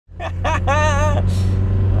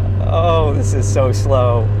This is so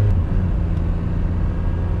slow.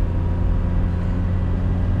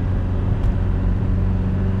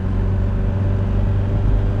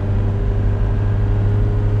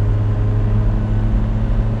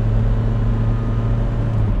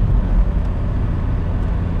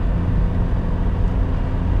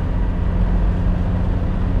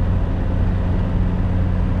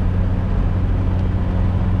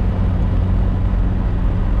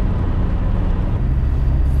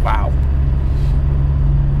 Wow.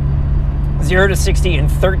 0 to 60 in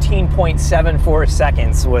 13.74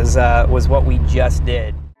 seconds was what we just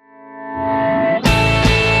did.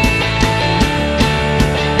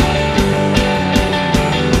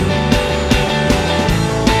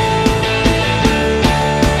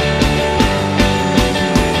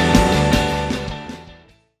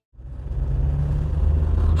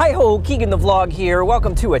 Hi-ho, Keegan the Vlog here.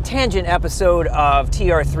 Welcome to a tangent episode of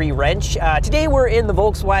TR3 Wrench. Today we're in the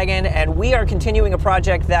Volkswagen and we are continuing a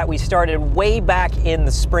project that we started way back in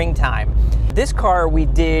the springtime. This car we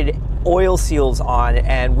did oil seals on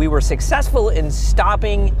and we were successful in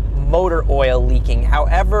stopping motor oil leaking.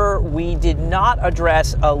 However, we did not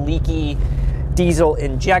address a leaky diesel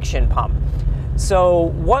injection pump. So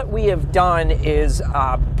what we have done is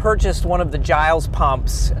purchased one of the Giles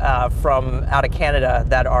pumps from out of Canada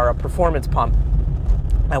that are a performance pump.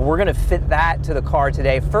 And we're gonna fit that to the car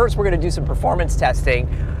today. First, we're gonna do some performance testing,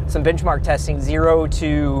 some benchmark testing, 0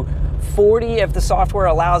 to 40 if the software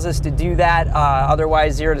allows us to do that.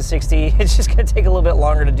 Otherwise, 0 to 60. It's just gonna take a little bit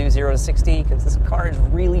longer to do 0 to 60 because this car is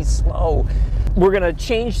really slow. We're gonna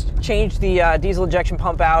change the diesel injection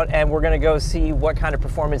pump out and we're gonna go see what kind of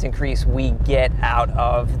performance increase we get out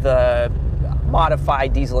of the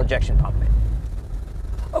modified diesel injection pump.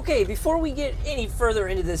 Okay, before we get any further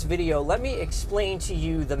into this video, let me explain to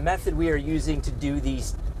you the method we are using to do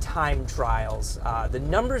these time trials. The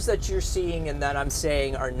numbers that you're seeing and that I'm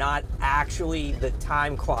saying are not actually the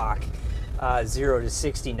time clock 0 to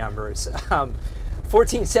 60 numbers.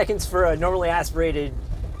 14 seconds for a normally aspirated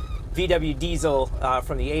VW diesel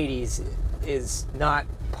from the 80s is not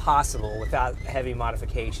possible without heavy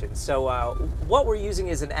modification. So what we're using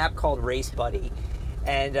is an app called Race Buddy,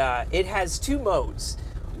 and it has two modes.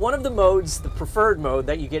 One of the modes, the preferred mode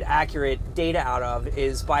that you get accurate data out of,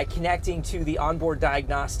 is by connecting to the onboard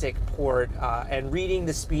diagnostic port and reading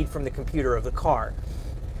the speed from the computer of the car.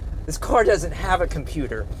 This car doesn't have a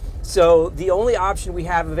computer, so the only option we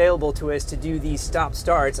have available to us to do these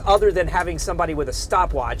stop-starts, other than having somebody with a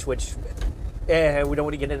stopwatch, which we don't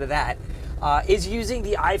want to get into that, is using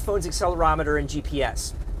the iPhone's accelerometer and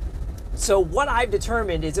GPS. So what I've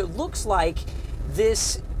determined is it looks like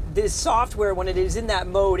this software, when it is in that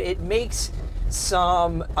mode, it makes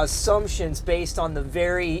some assumptions based on the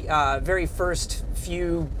very first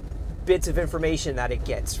few bits of information that it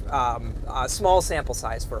gets, a small sample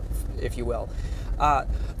size, if you will.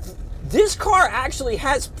 This car actually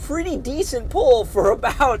has pretty decent pull for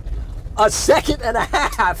about a second and a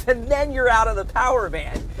half, and then you're out of the power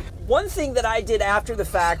band. One thing that I did after the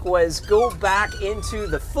fact was go back into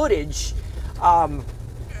the footage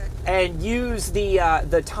and use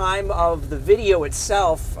the time of the video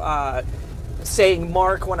itself, saying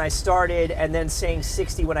mark when I started and then saying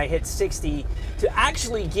 60 when I hit 60, to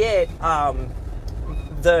actually get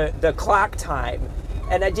the clock time.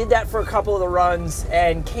 And I did that for a couple of the runs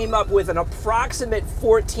and came up with an approximate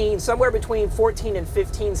 14, somewhere between 14 and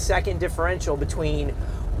 15 second differential between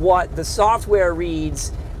what the software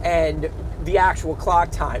reads and the actual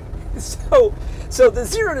clock time. So the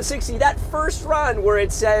 0 to 60, that first run where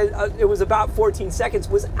it said it was about 14 seconds,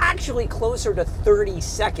 was actually closer to 30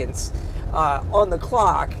 seconds on the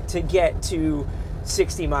clock to get to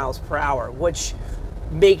 60 miles per hour, which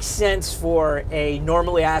makes sense for a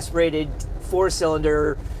normally aspirated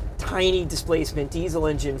 4-cylinder, tiny displacement diesel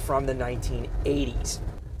engine from the 1980s.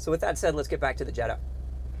 So with that said, let's get back to the Jetta.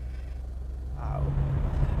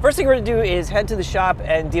 First thing we're going to do is head to the shop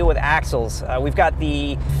and deal with axles. We've got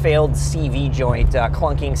the failed CV joint,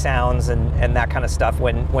 clunking sounds and that kind of stuff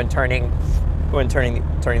when turning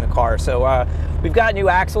the car. So we've got new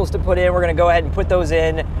axles to put in. We're going to go ahead and put those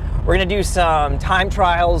in. We're going to do some time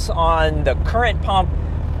trials on the current pump,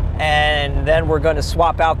 and then we're going to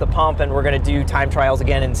swap out the pump and we're going to do time trials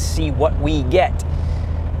again and see what we get.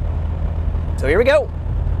 So here we go.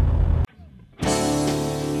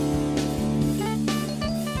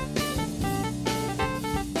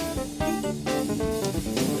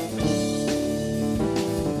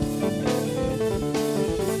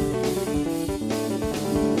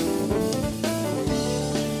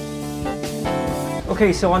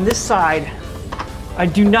 Okay, so on this side, I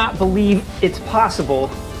do not believe it's possible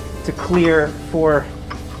to clear for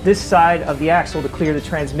this side of the axle to clear the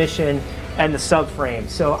transmission and the subframe.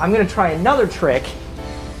 So I'm going to try another trick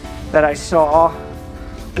that I saw,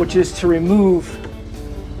 which is to remove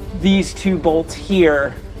these two bolts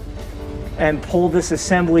here and pull this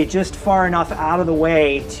assembly just far enough out of the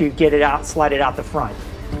way to get it out, slide it out the front.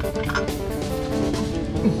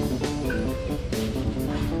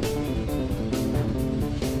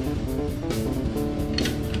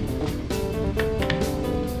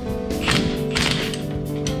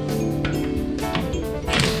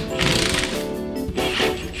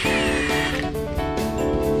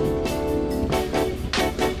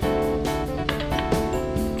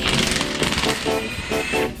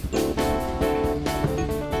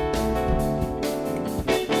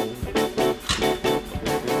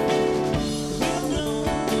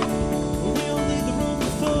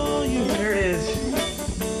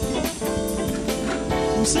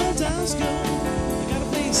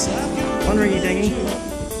 Wonder, are you digging?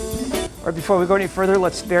 All right, before we go any further,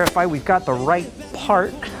 let's verify we've got the right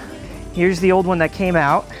part. Here's the old one that came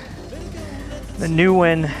out. The new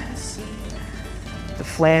one, the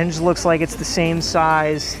flange looks like it's the same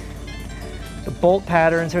size. The bolt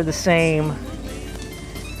patterns are the same.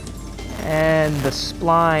 And the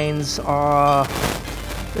splines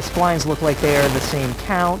look like they are the same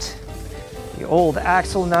count. The old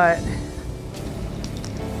axle nut.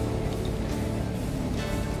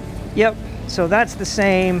 Yep, so that's the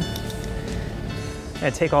same.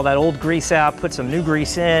 Gonna take all that old grease out, put some new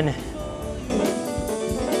grease in.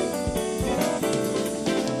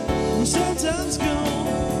 Sometimes go,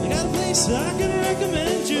 I got a place I can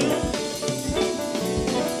recommend you.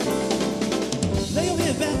 Lay your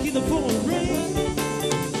head back in the pouring rain.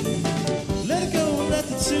 Let it go and let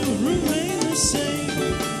the two remain the same.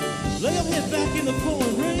 Lay your head back in the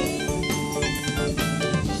pouring rain.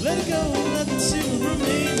 Let it go and let the two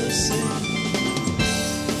remain the same.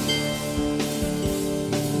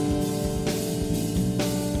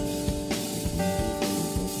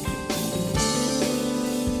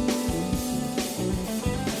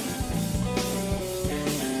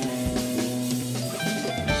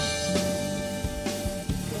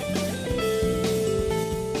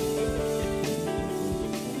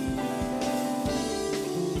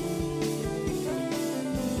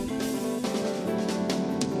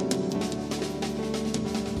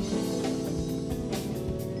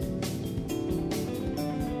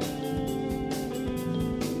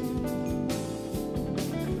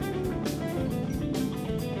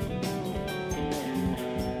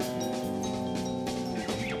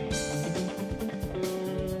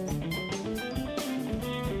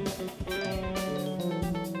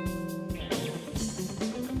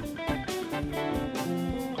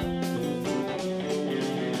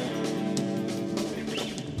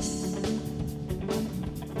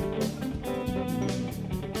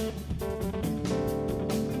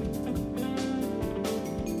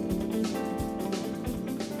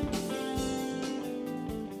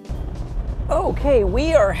 Okay,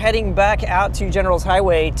 we are heading back out to General's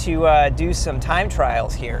Highway to do some time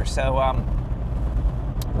trials here. So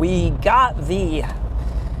we got the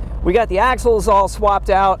axles all swapped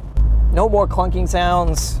out. No more clunking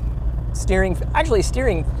sounds. Steering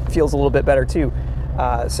feels a little bit better too.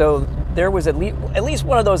 So there was at least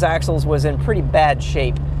one of those axles was in pretty bad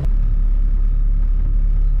shape.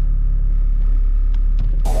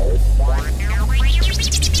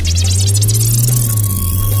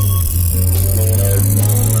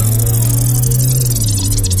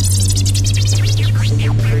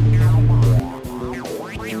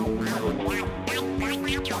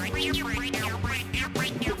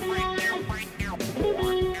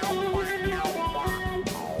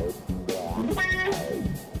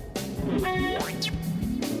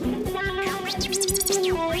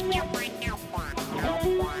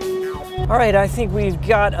 All right, I think we've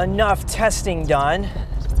got enough testing done.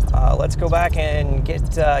 Let's go back and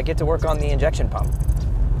get to work on the injection pump.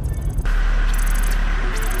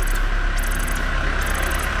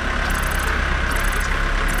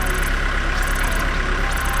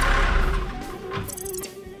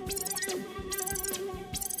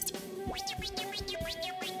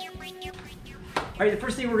 All right, the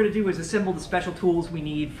first thing we're going to do is assemble the special tools we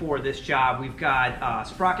need for this job. We've got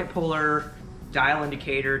sprocket puller, dial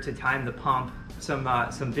indicator to time the pump, some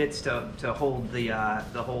bits to hold the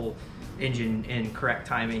whole engine in correct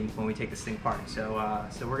timing when we take this thing apart. So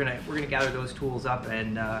we're gonna gather those tools up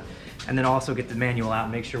and then also get the manual out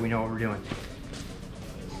and make sure we know what we're doing.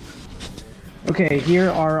 Okay,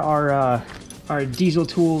 here are our diesel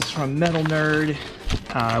tools from Metal Nerd.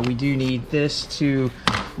 We do need this to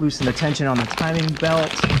loosen the tension on the timing belt.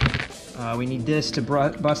 We need this to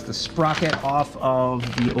bust the sprocket off of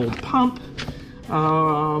the old pump.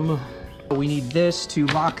 We need this to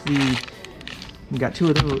lock the, we got two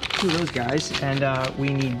of those guys, and we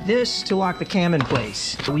need this to lock the cam in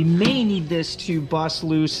place. We may need this to bust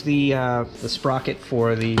loose the sprocket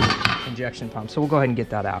for the injection pump, so we'll go ahead and get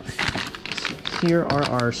that out. So here are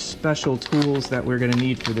our special tools that we're gonna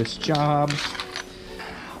need for this job.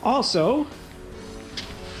 Also,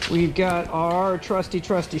 we've got our trusty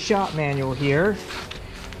shop manual here.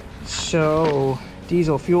 So,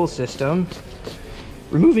 diesel fuel system.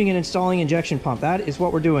 Removing and installing injection pump, that is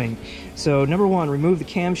what we're doing. So number one, remove the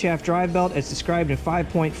camshaft drive belt as described in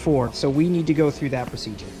 5.4. So we need to go through that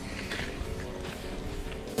procedure.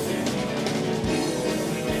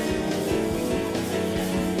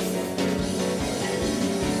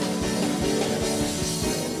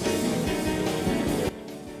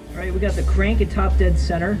 All right, we got the crank at top dead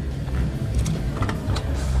center.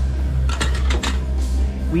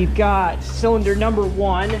 We've got cylinder number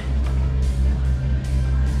one.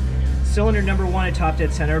 Cylinder number one at top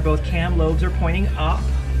dead center. Both cam lobes are pointing up.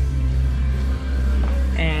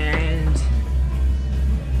 And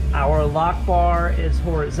our lock bar is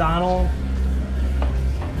horizontal.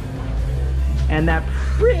 And that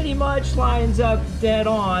pretty much lines up dead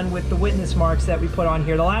on with the witness marks that we put on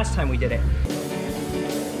here the last time we did it.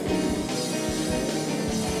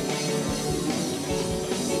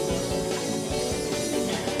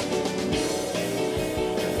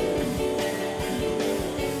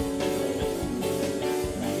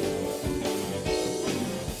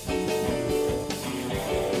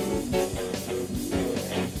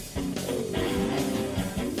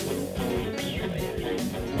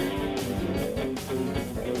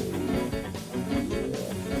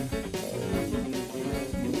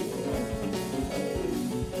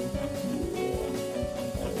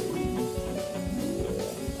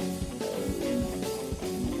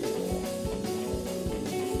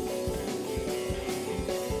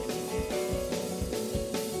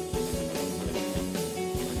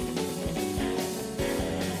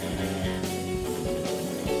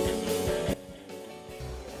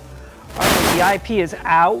 The IP is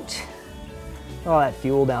out. Oh, that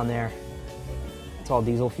fuel down there. It's all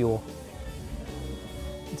diesel fuel.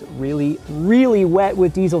 It's really, really wet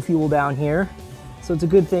with diesel fuel down here. So it's a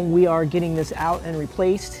good thing we are getting this out and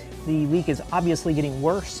replaced. The leak is obviously getting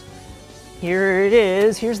worse. Here it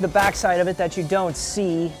is. Here's the backside of it that you don't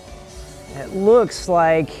see. It looks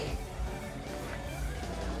like,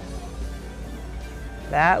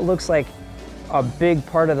 that looks like a big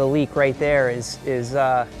part of the leak right there is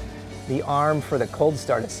the arm for the cold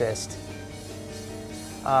start assist.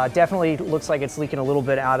 Definitely looks like it's leaking a little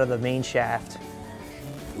bit out of the main shaft.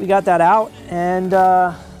 We got that out, and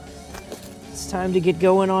it's time to get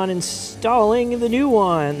going on installing the new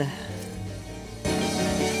one.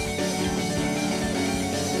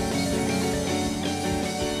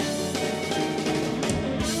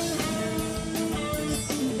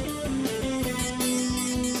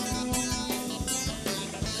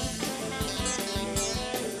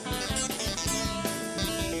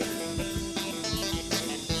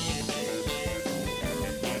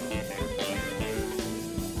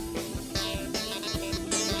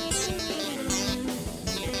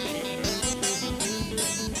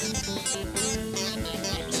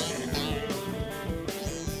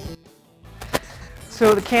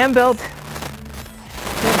 So the cam belt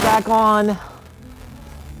goes back on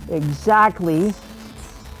exactly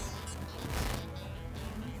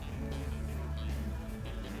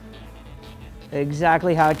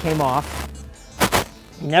how it came off.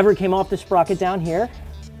 Never came off the sprocket down here.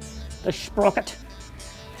 The sprocket.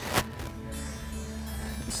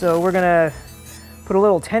 So we're gonna put a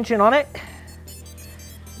little tension on it.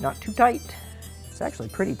 Not too tight. It's actually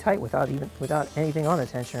pretty tight without anything on the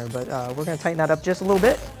tensioner, but we're going to tighten that up just a little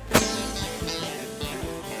bit.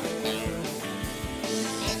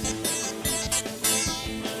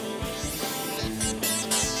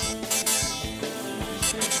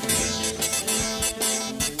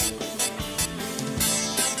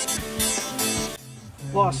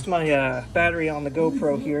 Lost my battery on the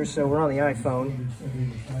GoPro here, so we're on the iPhone.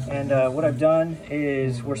 And what I've done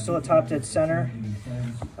is we're still at top dead center.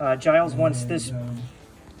 Giles wants this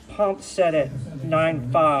pump set at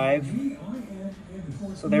 9.5,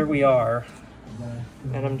 so there we are.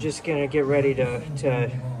 And I'm just gonna get ready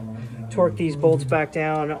to torque these bolts back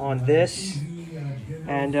down on this.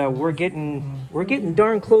 And we're getting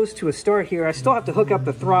darn close to a start here. I still have to hook up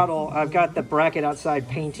the throttle. I've got the bracket outside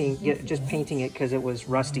just painting it because it was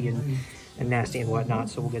rusty and nasty and whatnot.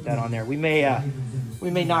 So we'll get that on there. We may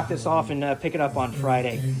knock this off and pick it up on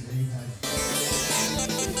Friday.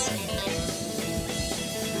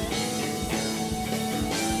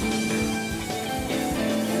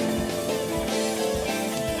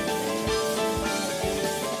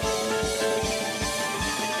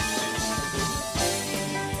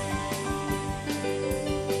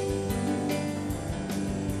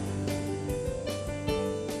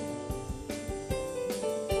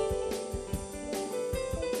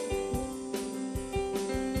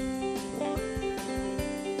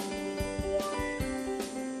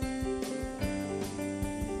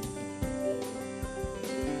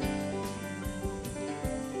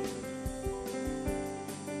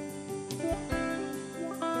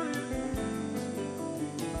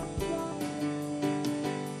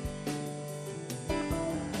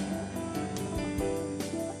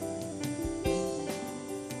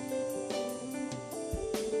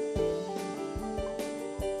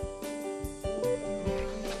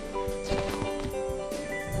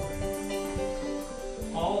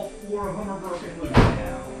 them are broken loose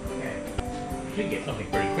now. Okay. Should get something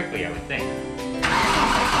pretty quickly, I would think.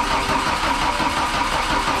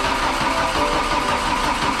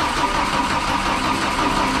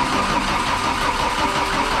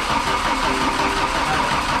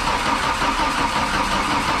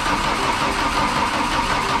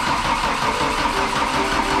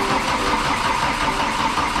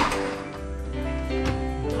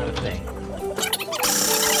 Not a thing.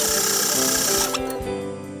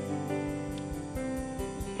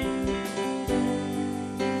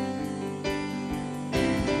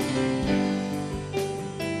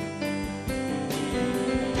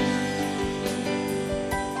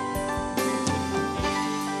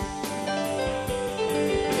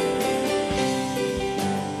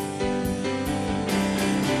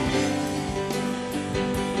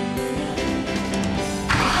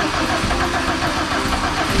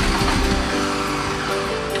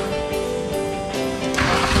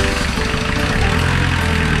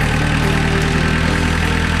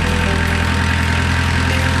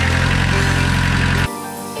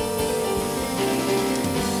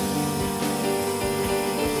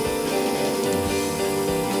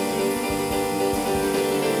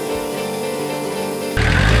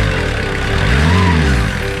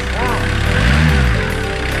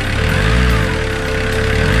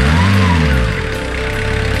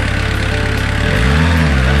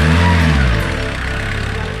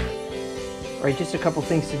 All right, just a couple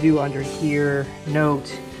things to do under here.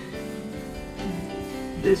 Note,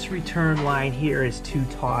 this return line here is too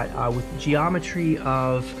taut. With the geometry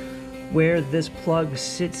of where this plug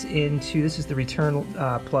sits into, this is the return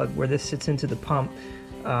plug, where this sits into the pump,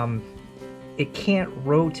 it can't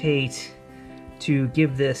rotate to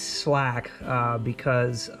give this slack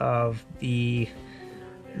because of the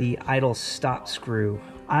idle stop screw.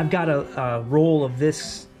 I've got a roll of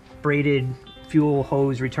this braided fuel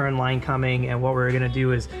hose return line coming, and what we're going to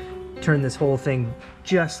do is turn this whole thing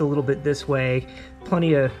just a little bit this way.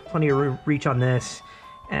 Plenty of reach on this,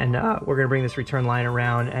 and we're going to bring this return line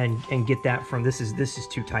around and get that from this is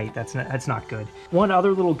too tight. That's not good. One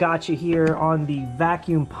other little gotcha here on the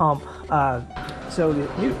vacuum pump. So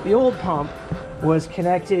the old pump was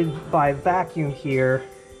connected by vacuum here,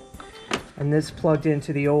 and this plugged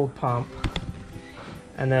into the old pump,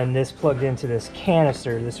 and then this plugged into this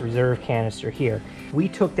canister, this reserve canister here. We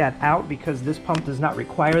took that out because this pump does not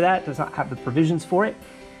require that, does not have the provisions for it.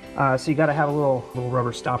 So you got to have a little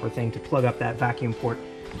rubber stopper thing to plug up that vacuum port.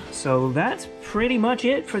 So that's pretty much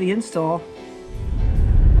it for the install.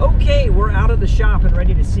 Okay, we're out of the shop and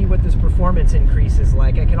ready to see what this performance increase is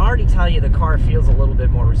like. I can already tell you the car feels a little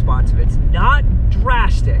bit more responsive. It's not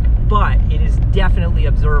drastic, but it is definitely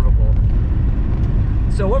observable.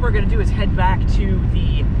 So what we're going to do is head back to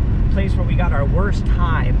the place where we got our worst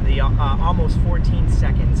time, the almost 14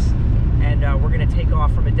 seconds, and we're going to take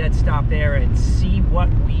off from a dead stop there and see what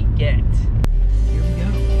we get. Here we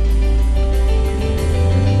go.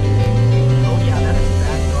 Oh yeah, that is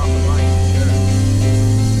fast off the line for sure.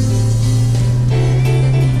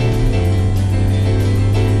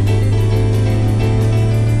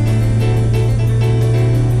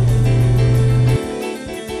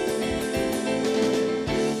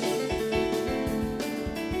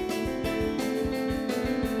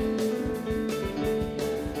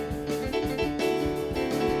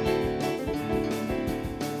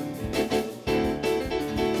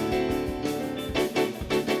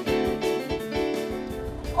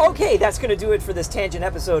 Okay, that's going to do it for this tangent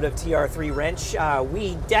episode of TR3 Wrench.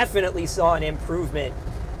 We definitely saw an improvement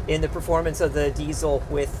in the performance of the diesel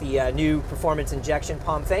with the new performance injection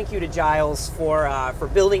pump. Thank you to Giles for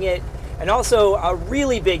building it, and also a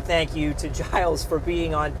really big thank you to Giles for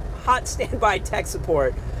being on hot standby tech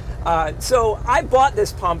support. So I bought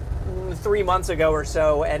this pump 3 months ago or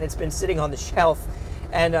so, and it's been sitting on the shelf.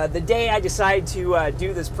 And the day I decided to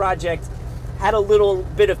do this project, had a little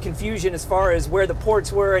bit of confusion as far as where the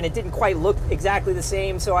ports were, and it didn't quite look exactly the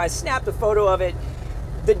same. So I snapped a photo of it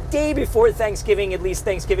the day before Thanksgiving, at least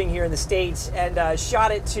Thanksgiving here in the States, and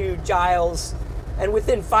shot it to Giles. And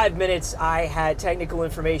within 5 minutes, I had technical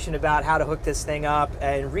information about how to hook this thing up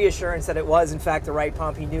and reassurance that it was in fact the right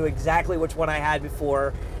pump. He knew exactly which one I had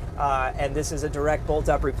before, and this is a direct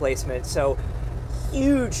bolt-up replacement. So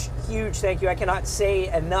huge thank you. I cannot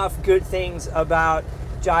say enough good things about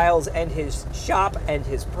Giles and his shop and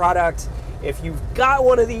his product. If you've got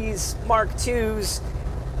one of these Mark IIs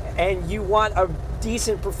and you want a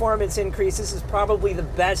decent performance increase, this is probably the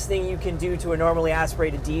best thing you can do to a normally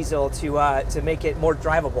aspirated diesel to make it more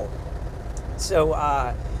drivable. So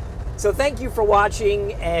thank you for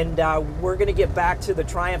watching, and we're going to get back to the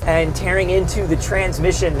Triumph and tearing into the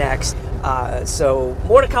transmission next. So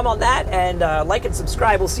more to come on that, and like and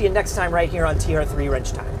subscribe. We'll see you next time right here on TR3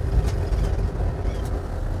 Wrench Time.